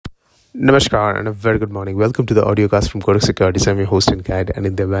Namaskar and a very good morning. Welcome to the audiocast from Kotak Securities. I'm your host and guide,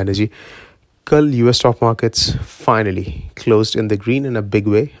 Anindya Bannerjee. कल US stock markets finally closed in the green in a big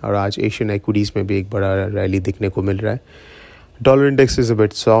way और आज Asian equities में भी एक बड़ा rally देखने को मिल रहा है. Dollar index is a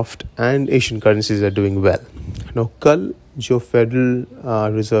bit soft and Asian currencies are doing well. No कल जो फेडरल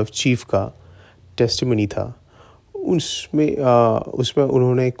रिजर्व चीफ का टेस्टिमनी था उसमें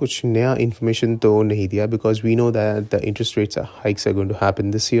उन्होंने कुछ नया इन्फॉर्मेशन तो नहीं दिया because we know that the interest rates hikes are going to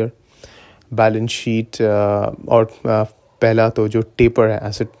happen this year. Balance sheet और पहला तो जो टेपर है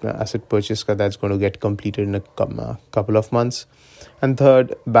एसेट परचेस का that's going to get completed in a couple of months and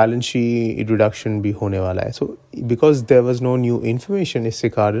third balance sheet reduction भी होने वाला है. So because there was no new information इसके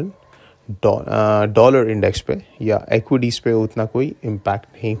कारण डॉलर इंडेक्स पे या एक्विटीज पे उतना कोई इम्पैक्ट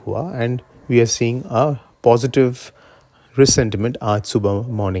नहीं हुआ and we are seeing a positive risk sentiment आज सुबह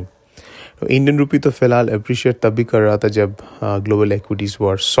मॉर्निंग. इंडियन रुपी तो फिलहाल अप्रिशिएट तब भी कर रहा था जब ग्लोबल एक्विटीज़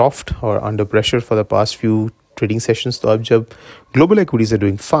वर सॉफ्ट और under pressure for the past few trading sessions. तो अब जब global equities are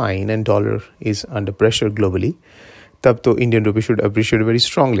doing fine and dollar is under pressure globally, तब तो Indian rupee should appreciate very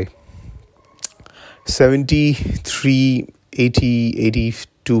strongly. 73, 80,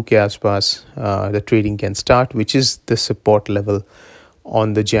 82 के आसपास the trading can start which is the support level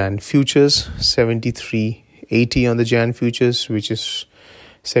on the Jan futures. 73.80 on the Jan futures, which is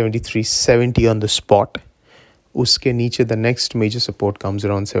 73.70 on the spot. Uske niche the next major support comes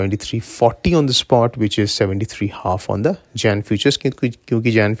around 73.40 on the spot, which is 73.5 on the Jan futures.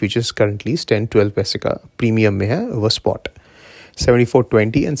 क्योंकि Jan futures currently is 10-12 पैसे का premium में है over spot.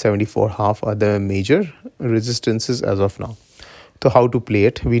 74.20 and 74.5 are the major resistances as of now. So how to play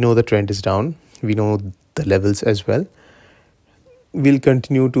it? We know the trend is down. We know the levels as well. We'll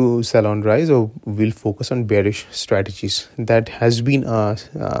continue to sell on rise or we'll focus on bearish strategies. That has been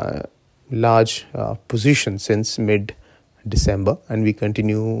a large position since mid-December and we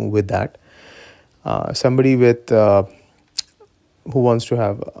continue with that. Somebody with who wants to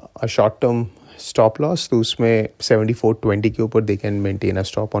have a short-term stop loss, तो उसमें 74.20 के ऊपर they can maintain a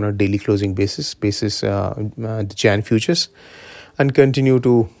stop on a daily closing basis the Jan futures and continue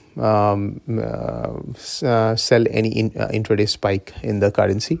to sell any intraday spike in the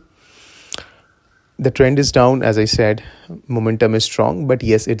currency. The trend is down, as I said, momentum is strong, but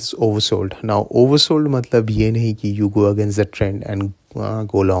yes, it's oversold. Now, oversold मतलब ये नहीं कि you go against the trend and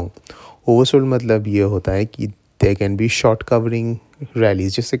go long. Oversold मतलब ये होता है कि there can be short covering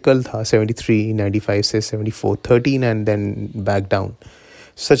rallies. जैसे कल था 73.95 से 74.13 and then back down.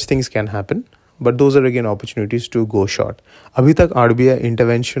 Such things can happen. But those are again opportunities to go short. Abhi tak RBI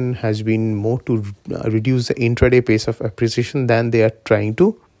intervention has been more to reduce the intraday pace of appreciation than they are trying to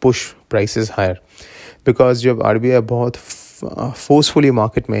push prices higher. Because जब RBI बहुत forcefully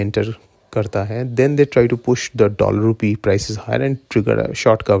market में enter करता है, then they try to push the dollar rupee prices higher and trigger a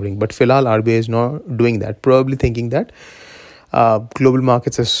short covering. But फिलहाल RBI is not doing that, probably thinking that global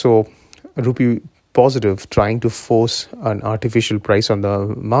markets are so rupee positive, trying to force an artificial price on the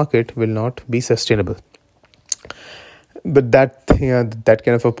market will not be sustainable. But that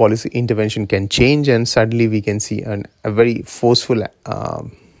kind of a policy intervention can change and suddenly we can see a very forceful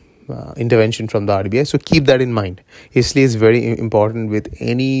intervention from the RBI. So keep that in mind. Isliye is very important with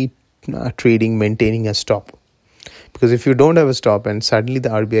any trading maintaining a stop. Because if you don't have a stop and suddenly the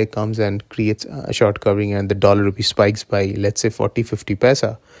RBI comes and creates a short covering and the dollar rupee spikes by let's say 40-50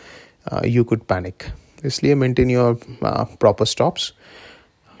 paisa, you could panic. Isliye maintain your proper stops.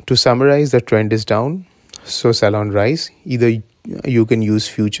 To summarize, the trend is down, so sell on rise. Either you can use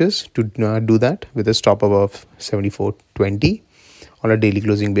futures to do that with a stop above 74.20 on a daily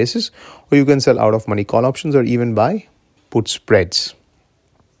closing basis, or you can sell out of money call options or even buy put spreads.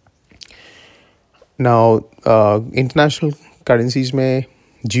 Now, international currencies में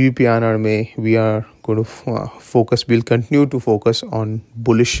GBP/INR में we are going to we'll continue to focus on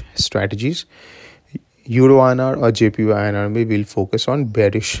bullish strategies. Euro/INR or JPY/INR में we'll focus on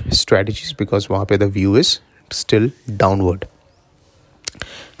bearish strategies because वहाँ पे the view is still downward.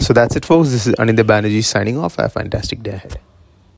 So that's it folks. This is Anindya Bannerjee signing off. Have a fantastic day ahead.